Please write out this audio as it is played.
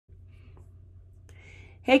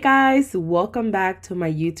Hey guys, welcome back to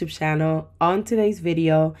my YouTube channel. On today's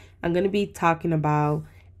video, I'm going to be talking about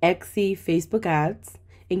Etsy Facebook ads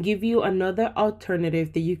and give you another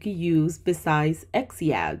alternative that you could use besides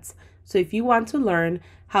Etsy ads. So if you want to learn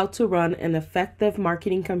how to run an effective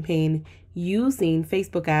marketing campaign using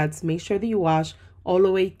Facebook ads, make sure that you watch all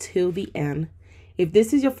the way till the end. If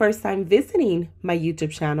this is your first time visiting my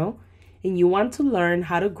YouTube channel and you want to learn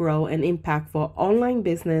how to grow an impactful online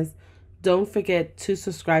business, don't forget to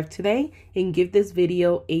subscribe today and give this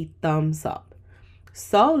video a thumbs up.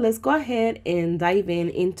 So let's go ahead and dive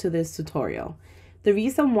into this tutorial. The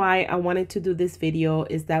reason why I wanted to do this video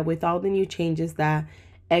is that with all the new changes that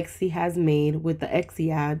Etsy has made with the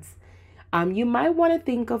Etsy ads, you might want to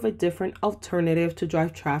think of a different alternative to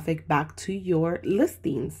drive traffic back to your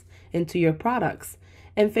listings and to your products.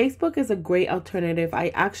 And Facebook is a great alternative. I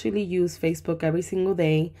actually use Facebook every single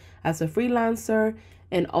day as a freelancer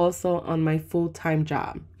and also on my full-time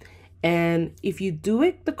job. And if you do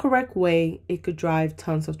it the correct way, it could drive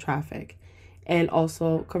tons of traffic and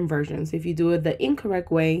also conversions. If you do it the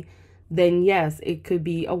incorrect way, then yes, it could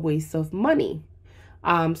be a waste of money.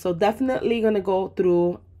 So definitely gonna go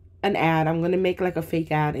through an ad. I'm gonna make like a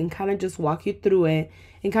fake ad and kind of just walk you through it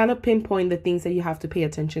and kind of pinpoint the things that you have to pay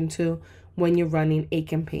attention to when you're running a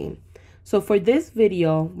campaign. So for this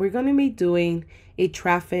video, we're gonna be doing a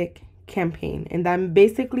traffic campaign, and that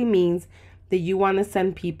basically means that you want to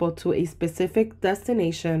send people to a specific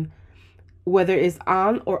destination, whether it's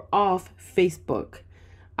on or off Facebook,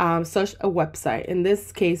 such a website. In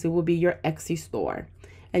this case, it will be your Etsy store,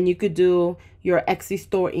 and you could do your Etsy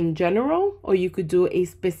store in general, or you could do a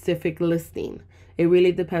specific listing. It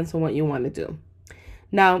really depends on what you want to do.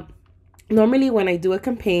 Now, normally when I do a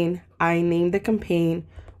campaign, I name the campaign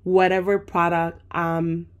whatever product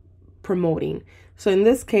I'm promoting. So in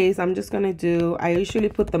this case, I'm just going to do, I usually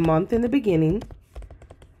put the month in the beginning.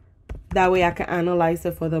 That way I can analyze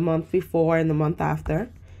it for the month before and the month after.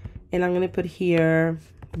 And I'm going to put here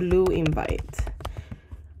blue invite.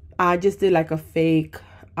 I just did like a fake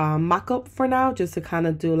mock-up for now, just to kind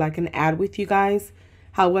of do like an ad with you guys.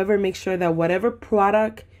 However, make sure that whatever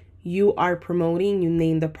product you are promoting, you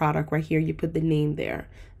name the product right here. You put the name there.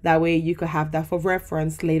 That way you could have that for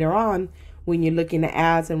reference later on when you're looking at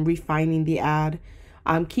ads and refining the ad.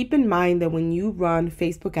 Keep in mind that when you run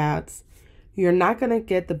Facebook ads, you're not going to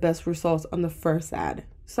get the best results on the first ad.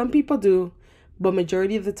 Some people do, but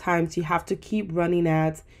majority of the times you have to keep running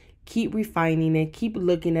ads, keep refining it, keep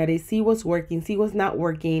looking at it, see what's working, see what's not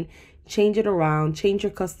working, change it around, change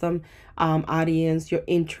your custom audience, your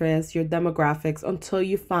interests, your demographics, until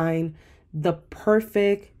you find the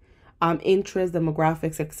perfect interest,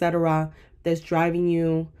 demographics, etc. that's driving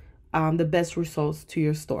you the best results to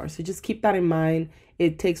your store. So just keep that in mind.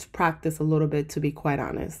 It takes practice a little bit, to be quite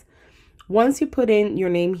honest. Once you put in your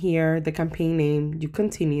name here, the campaign name, you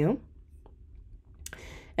continue.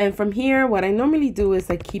 And from here, what I normally do is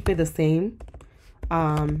I keep it the same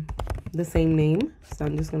name. So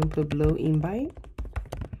I'm just going to put blue invite.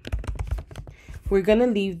 We're going to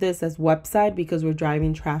leave this as website because we're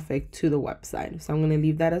driving traffic to the website. So I'm going to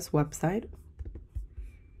leave that as website.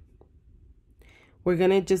 We're going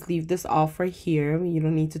to just leave this off right here. You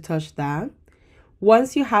don't need to touch that.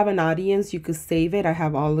 Once you have an audience, you could save it. I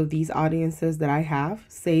have all of these audiences that I have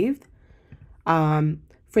saved.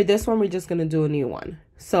 For this one, we're just going to do a new one.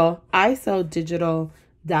 So I sell digital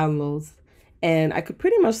downloads, and I could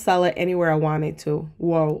pretty much sell it anywhere I wanted to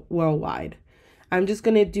worldwide. I'm just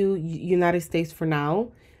going to do United States for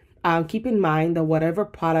now. Keep in mind that whatever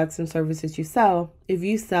products and services you sell, if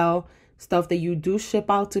you sell stuff that you do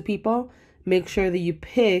ship out to people, make sure that you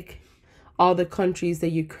pick all the countries that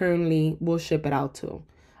you currently will ship it out to.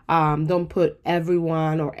 Don't put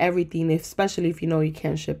everyone or everything, especially if you know you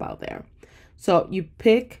can't ship out there. So you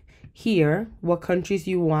pick here what countries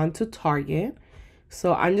you want to target.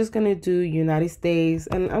 So I'm just going to do United States,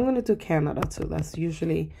 and I'm going to do Canada too. That's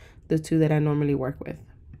usually the two that I normally work with.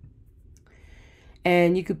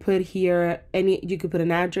 And you could put here you could put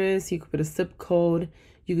an address, you could put a zip code.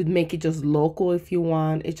 You could make it just local if you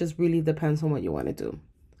want. It just really depends on what you want to do.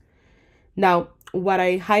 Now, what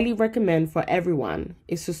I highly recommend for everyone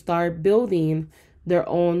is to start building their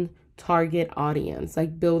own target audience,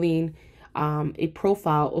 like building a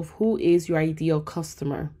profile of who is your ideal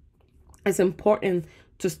customer. It's important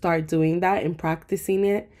to start doing that and practicing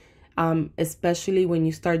it, especially when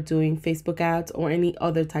you start doing Facebook ads or any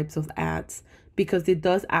other types of ads, because it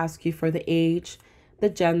does ask you for the age, the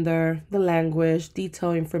gender, the language,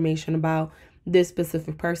 detailed information about this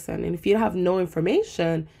specific person. And if you have no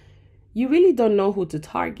information, you really don't know who to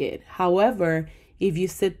target. However, if you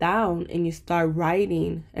sit down and you start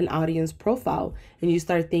writing an audience profile and you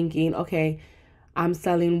start thinking, okay, I'm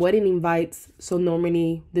selling wedding invites, so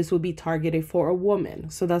normally this would be targeted for a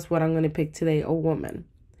woman. So that's what I'm going to pick today, a woman.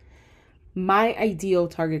 My ideal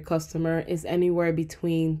target customer is anywhere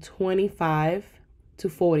between 25 to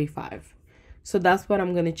 45. So that's what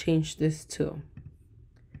I'm going to change this to.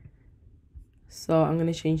 So I'm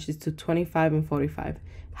going to change this to 25 and 45.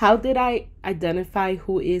 How did I identify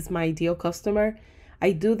who is my ideal customer?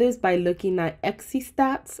 I do this by looking at Etsy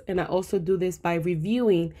stats, and I also do this by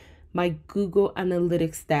reviewing my Google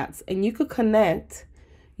Analytics stats. And you could connect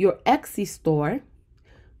your Etsy store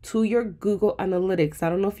to your Google Analytics. I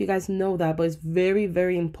don't know if you guys know that, but it's very,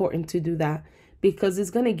 very important to do that because it's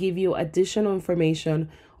going to give you additional information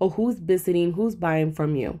on who's visiting, who's buying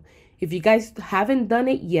from you. If you guys haven't done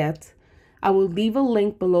it yet, I will leave a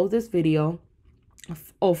link below this video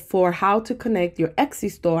for how to connect your Etsy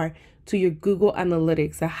store to your Google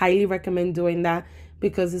Analytics. I highly recommend doing that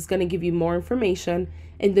because it's going to give you more information.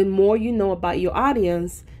 And the more you know about your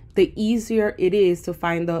audience, the easier it is to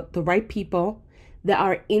find the right people that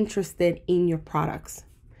are interested in your products.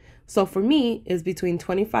 So for me, it's between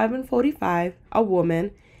 25 and 45, a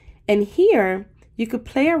woman. And here, you could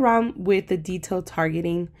play around with the detailed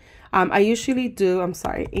targeting. I usually do,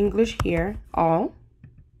 English here, all.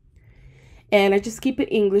 And I just keep it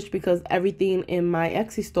English because everything in my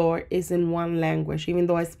Etsy store is in one language, even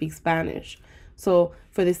though I speak Spanish. So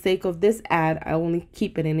for the sake of this ad, I only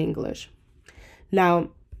keep it in English. Now,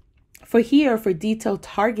 for detailed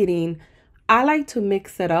targeting, I like to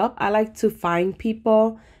mix it up. I like to find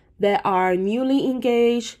people that are newly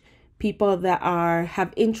engaged, people that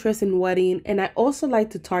have interest in wedding, and I also like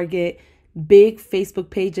to target big Facebook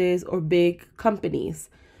pages or big companies.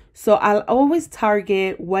 So I'll always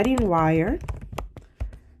target Wedding Wire.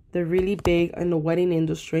 They're really big in the wedding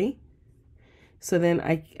industry. So then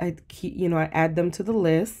I add them to the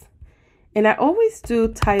list. And I always do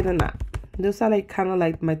Tie the Knot. Those are kind of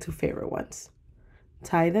like my two favorite ones.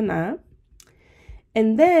 Tie the Knot.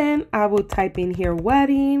 And then I will type in here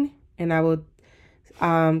wedding, and I will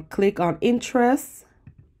click on interests.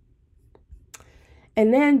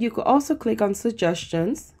 And then you could also click on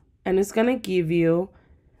suggestions, and it's going to give you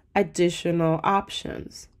additional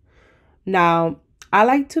options. Now, I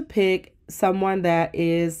like to pick someone that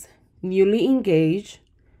is newly engaged,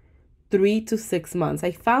 3 to 6 months.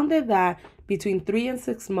 I found that between 3 and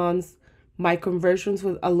 6 months, my conversions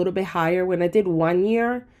was a little bit higher. When I did 1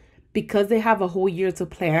 year, because they have a whole year to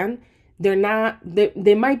plan,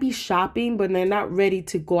 they might be shopping, but they're not ready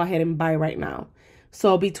to go ahead and buy right now.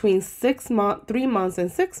 So between 3 months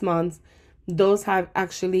and 6 months, those have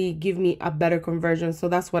actually give me a better conversion. So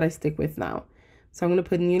that's what I stick with now. So I'm going to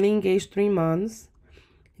put newly engaged 3 months,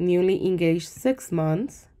 newly engaged 6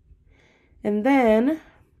 months. And then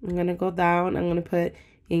I'm going to go down. I'm going to put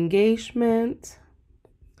engagement.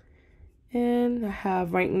 And I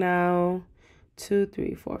have right now 2,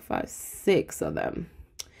 3, 4, 5, 6 of them.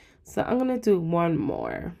 So I'm going to do one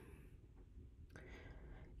more.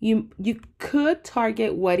 You could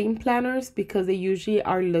target wedding planners because they usually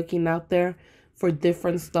are looking out there for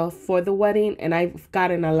different stuff for the wedding. And I've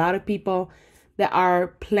gotten a lot of people that are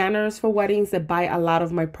planners for weddings that buy a lot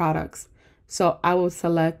of my products. So I will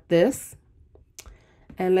select this.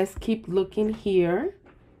 And let's keep looking here.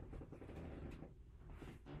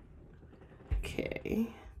 Okay.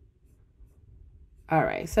 All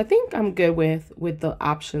right. So I think I'm good with the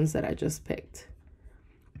options that I just picked.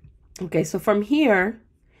 Okay. So from here,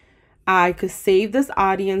 I could save this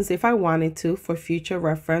audience if I wanted to for future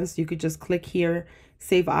reference. You could just click here,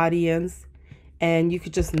 save audience, and you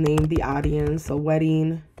could just name the audience. So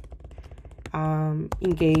wedding,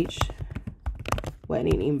 engaged,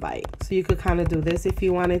 wedding invite. So you could kind of do this if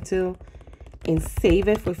you wanted to and save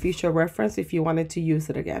it for future reference if you wanted to use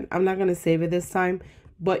it again. I'm not going to save it this time,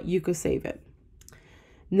 but you could save it.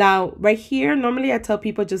 Now, right here, normally I tell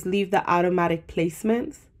people just leave the automatic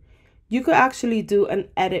placements. You could actually do an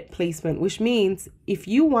edit placement, which means if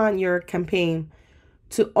you want your campaign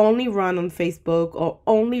to only run on Facebook or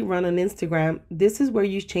only run on Instagram, this is where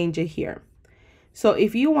you change it here. So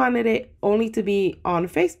if you wanted it only to be on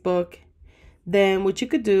Facebook, then what you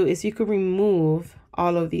could do is you could remove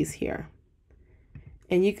all of these here.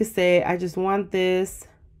 And you could say, I just want this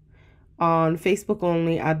on Facebook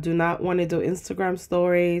only. I do not want to do Instagram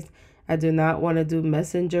stories. I do not want to do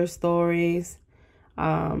Messenger stories.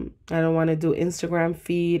 I don't want to do Instagram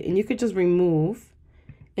feed. And you could just remove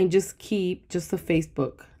and just keep just the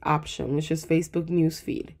Facebook option, which is Facebook news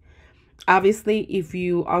feed. Obviously, if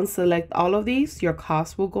you unselect all of these, your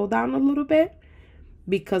cost will go down a little bit.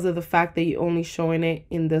 because of the fact that you're only showing it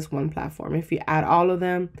in this one platform. If you add all of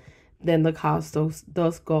them, then the cost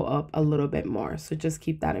does go up a little bit more. So just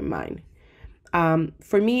keep that in mind.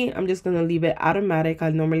 For me, I'm just going to leave it automatic. I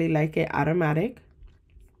normally like it automatic.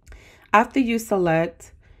 After you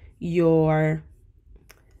select your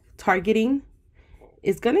targeting,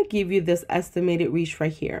 it's going to give you this estimated reach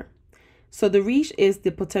right here. So the reach is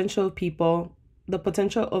the potential people, the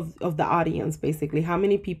potential of the audience, basically. How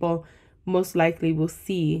many people most likely will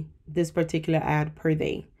see this particular ad per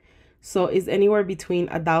day. So it's anywhere between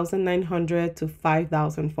 1,900 to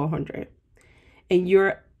 5,400. And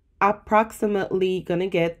you're approximately going to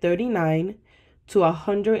get 39 to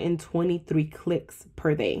 123 clicks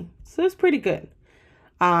per day. So it's pretty good.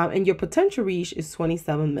 And your potential reach is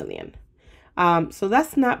 27 million. So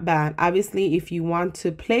that's not bad. Obviously, if you want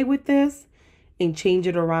to play with this and change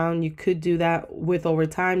it around, you could do that with over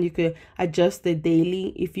time. You could adjust it daily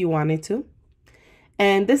if you wanted to.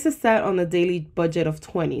 And this is set on a daily budget of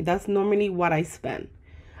 20. That's normally what I spend.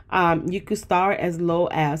 You could start as low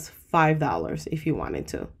as $5 if you wanted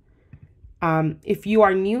to. If you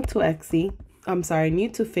are new to new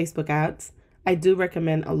to Facebook ads, I do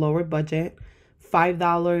recommend a lower budget.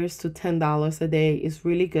 $5 to $10 a day is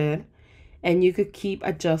really good. And you could keep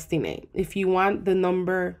adjusting it. If you want the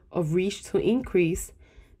number of reach to increase,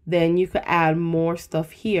 then you could add more stuff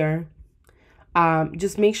here.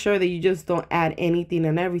 Just make sure that you just don't add anything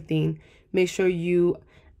and everything. Make sure you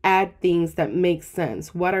add things that make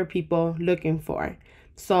sense. What are people looking for?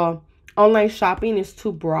 So online shopping is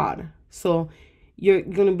too broad. So you're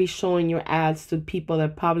going to be showing your ads to people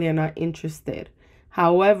that probably are not interested.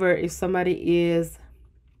 However, if somebody is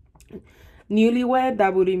newlywed,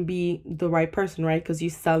 that wouldn't be the right person, right? Because you're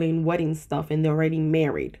selling wedding stuff and they're already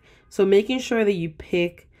married. So making sure that you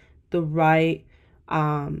pick the right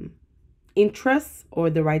interests or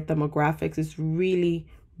the right demographics is really,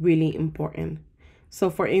 really important. So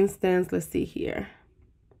for instance, let's see here.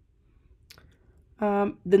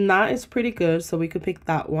 The knot is pretty good, so we could pick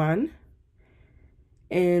that one.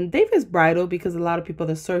 And David's bridal, because a lot of people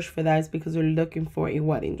that search for that is because they're looking for a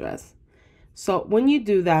wedding dress. So when you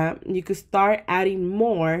do that, you could start adding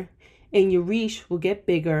more and your reach will get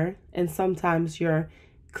bigger, and sometimes your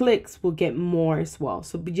clicks will get more as well.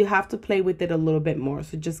 So but you have to play with it a little bit more.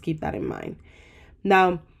 So just keep that in mind.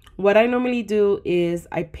 Now, what I normally do is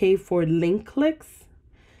I pay for link clicks.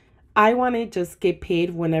 I want to just get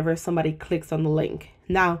paid whenever somebody clicks on the link.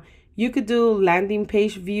 Now, you could do landing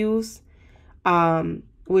page views,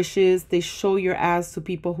 which is they show your ads to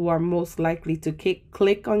people who are most likely to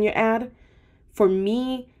click on your ad. For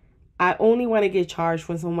me, I only want to get charged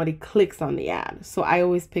when somebody clicks on the ad. So I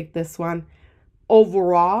always pick this one.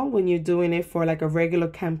 Overall, when you're doing it for like a regular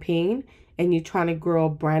campaign and you're trying to grow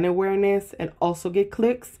brand awareness and also get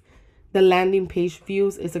clicks, the landing page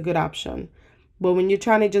views is a good option. But when you're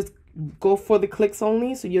trying to just go for the clicks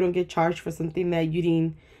only, so you don't get charged for something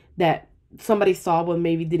that somebody saw but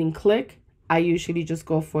maybe didn't click, I usually just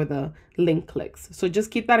go for the link clicks. So just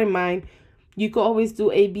keep that in mind. You could always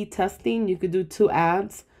do A/B testing. You could do 2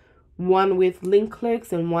 ads, one with link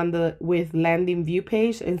clicks and one with landing view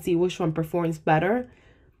page, and see which one performs better.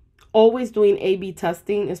 Always doing A/B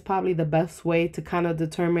testing is probably the best way to kind of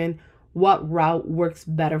determine what route works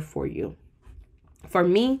better for you. For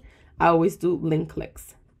me, I always do link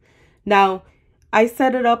clicks. Now, I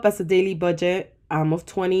set it up as a daily budget of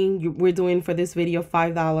 20. We're doing for this video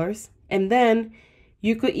 $5. And then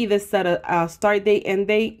you could either set a start date, end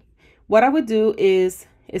date. What I would do is,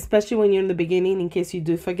 especially when you're in the beginning, in case you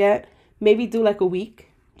do forget, maybe do like a week.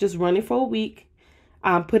 Just run it for a week.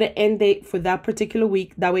 Put an end date for that particular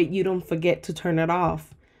week. That way you don't forget to turn it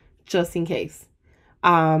off, just in case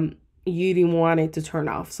you didn't want it to turn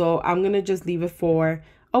off. So I'm going to just leave it for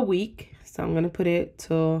a week. So I'm going to put it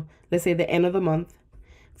to, let's say, the end of the month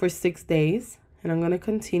for 6 days. And I'm going to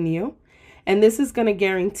continue. And this is going to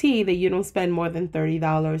guarantee that you don't spend more than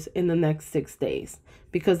 $30 in the next 6 days,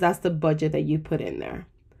 because that's the budget that you put in there.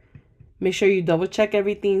 Make sure you double check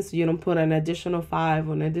everything so you don't put an additional 5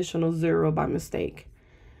 or an additional 0 by mistake.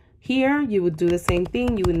 Here, you would do the same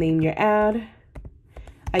thing. You would name your ad.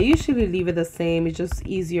 I usually leave it the same. It's just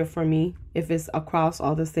easier for me if it's across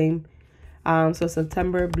all the same. So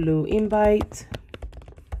September blue invite.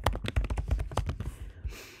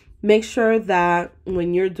 Make sure that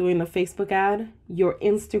when you're doing a Facebook ad, your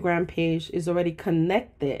Instagram page is already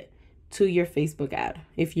connected to your Facebook ad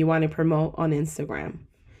if you want to promote on Instagram.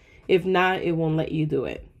 If not, it won't let you do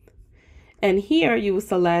it. And here you will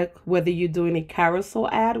select whether you're doing a carousel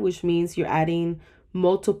ad, which means you're adding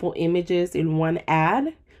multiple images in one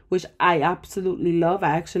ad, which I absolutely love.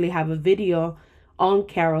 I actually have a video on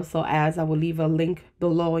carousel ads. I will leave a link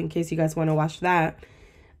below in case you guys want to watch that.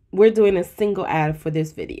 We're doing a single ad for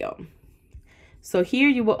this video. So here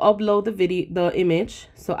you will upload the image.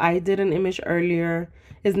 So I did an image earlier.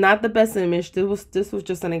 It's not the best image. This was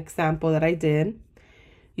just an example that I did.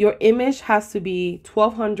 Your image has to be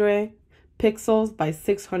 1200 pixels by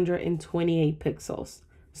 628 pixels.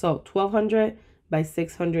 So 1200 by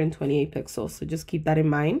 628 pixels. So just keep that in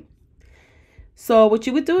mind. So what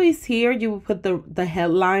you would do is here you will put the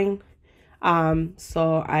headline.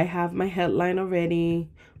 So I have my headline already.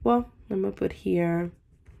 Well, I'm gonna put here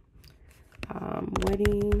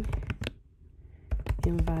wedding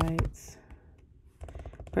invites,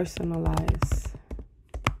 personalized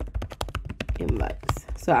invites.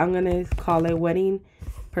 So I'm gonna call it wedding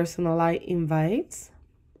personalized invites.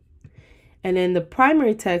 And then the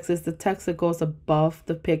primary text is the text that goes above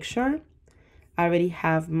the picture. I already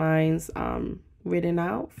have mine's written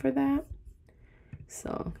out for that.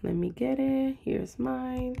 So let me get it. Here's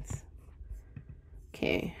mine.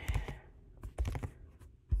 Okay.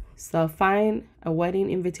 So find a wedding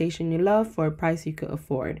invitation you love for a price you could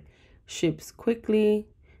afford. Ships quickly.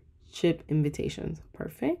 Ship invitations.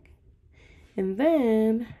 Perfect. And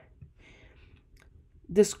then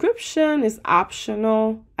description is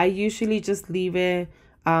optional. I usually just leave it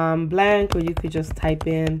blank, or you could just type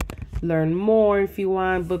in learn more if you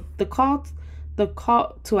want, but the call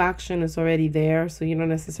to action is already there, so you don't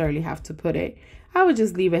necessarily have to put it. I would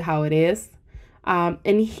just leave it how it is.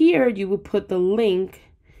 And here you would put the link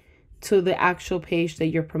to the actual page that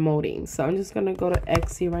you're promoting. So I'm just gonna go to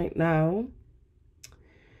Etsy right now,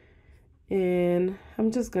 and I'm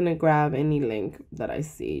just gonna grab any link that I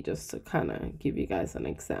see just to kind of give you guys an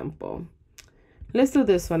example. Let's do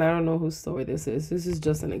this one. I don't know whose store this is. This is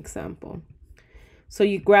just an example. So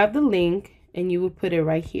you grab the link and you will put it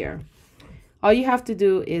right here. All you have to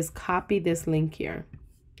do is copy this link here.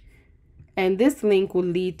 And this link will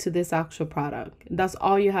lead to this actual product. That's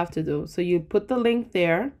all you have to do. So you put the link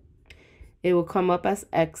there. It will come up as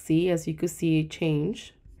Etsy, as you can see it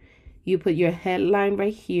change. You put your headline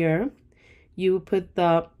right here. You put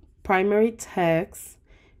the primary text.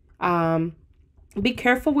 Be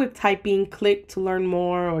careful with typing click to learn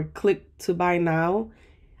more or click to buy now.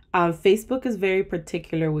 Facebook is very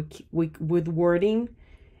particular with wording.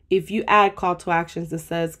 If you add call to actions that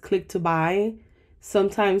says click to buy,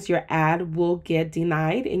 sometimes your ad will get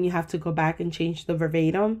denied and you have to go back and change the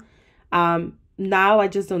verbatim. Now I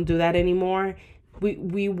just don't do that anymore.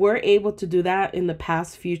 We were able to do that in the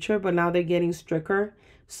past future, but now they're getting stricter.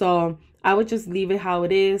 So I would just leave it how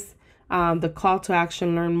it is. The call to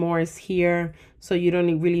action learn more is here, so you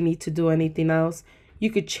don't really need to do anything else.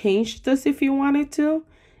 You could change this if you wanted to,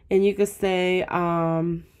 and you could say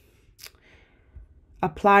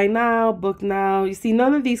apply now, book now. You see,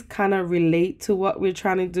 none of these kind of relate to what we're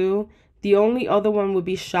trying to do. The only other one would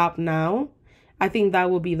be shop now. I think that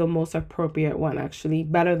would be the most appropriate one, actually,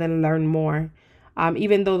 better than learn more.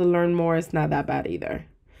 Even though the learn more is not that bad either,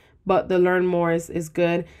 but the learn more is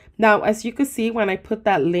good. Now, as you can see, when I put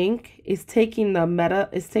that link, it's taking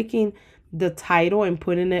the title and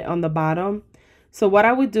putting it on the bottom. So what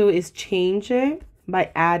I would do is change it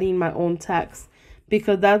by adding my own text,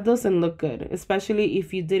 because that doesn't look good, especially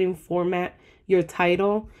if you didn't format your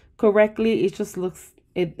title correctly. It just looks,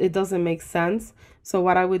 it doesn't make sense. So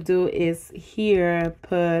what I would do is here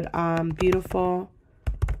put beautiful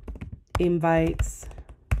invites,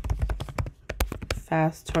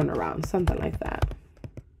 fast turnaround, something like that.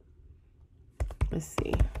 Let's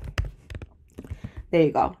see. There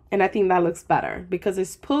you go. And I think that looks better because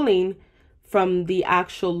it's pulling from the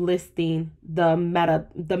actual listing the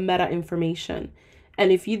meta information.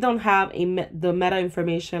 And if you don't have the meta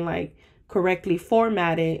information like correctly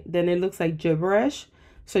formatted, then it looks like gibberish.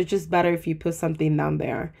 So it's just better if you put something down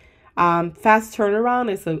there. Fast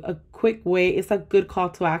turnaround is a quick way. It's a good call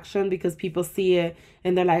to action because people see it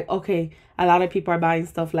and they're like, okay, a lot of people are buying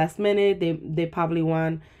stuff last minute. They probably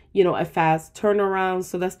want, you know, a fast turnaround.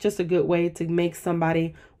 So that's just a good way to make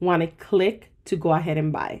somebody want to click to go ahead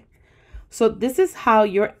and buy. So this is how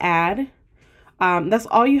your ad, that's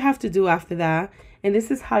all you have to do after that. And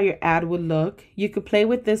this is how your ad would look. You could play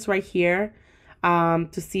with this right here to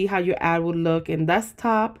see how your ad would look in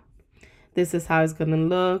desktop. This is how it's going to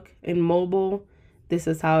look in mobile. This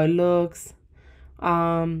is how it looks.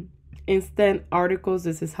 Instant articles,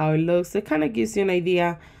 this is how it looks. It kind of gives you an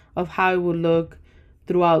idea of how it would look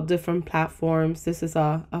throughout different platforms. This is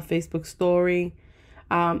a Facebook story.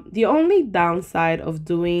 The only downside of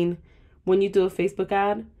doing, when you do a Facebook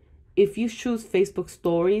ad, if you choose Facebook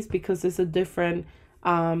stories, because it's a different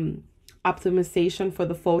optimization for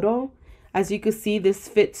the photo, As you can see, this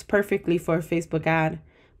fits perfectly for a Facebook ad.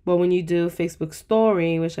 But when you do Facebook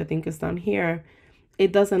story, which I think is down here,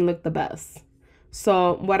 it doesn't look the best.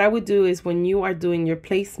 So what I would do is when you are doing your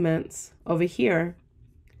placements over here,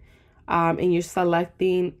 and you're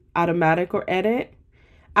selecting automatic or edit,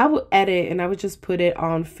 I would edit and I would just put it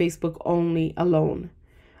on Facebook only alone.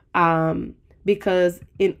 Because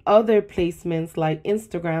in other placements like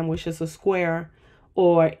Instagram, which is a square,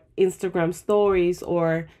 or Instagram stories,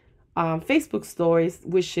 or Facebook stories,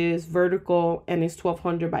 which is vertical and is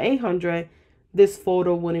 1200 by 800, this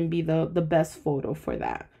photo wouldn't be the best photo for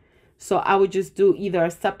that. So I would just do either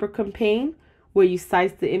a separate campaign where you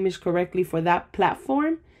size the image correctly for that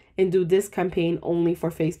platform and do this campaign only for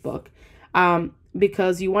Facebook,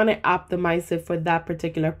 because you want to optimize it for that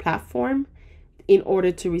particular platform in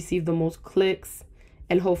order to receive the most clicks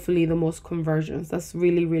and hopefully the most conversions. That's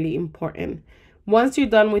really, really important. Once you're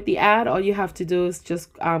done with the ad, all you have to do is just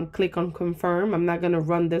click on confirm. I'm not going to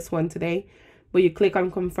run this one today, but you click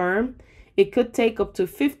on confirm. It could take up to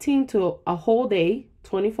 15 to a whole day,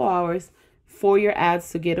 24 hours for your ads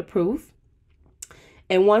to get approved.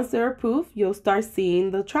 And once they're approved, you'll start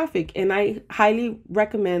seeing the traffic. And I highly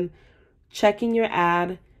recommend checking your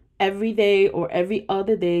ad every day or every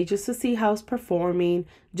other day just to see how it's performing,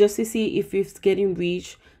 just to see if it's getting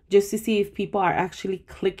reach, just to see if people are actually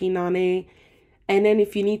clicking on it. And then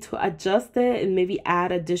if you need to adjust it and maybe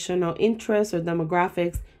add additional interests or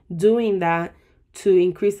demographics, doing that to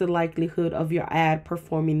increase the likelihood of your ad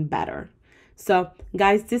performing better. So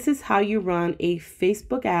guys, this is how you run a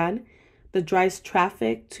Facebook ad that drives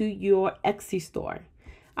traffic to your Etsy store.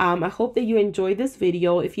 I hope that you enjoyed this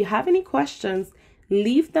video. If you have any questions,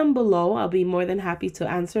 leave them below. I'll be more than happy to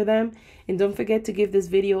answer them. And don't forget to give this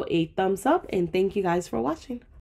video a thumbs up, and thank you guys for watching.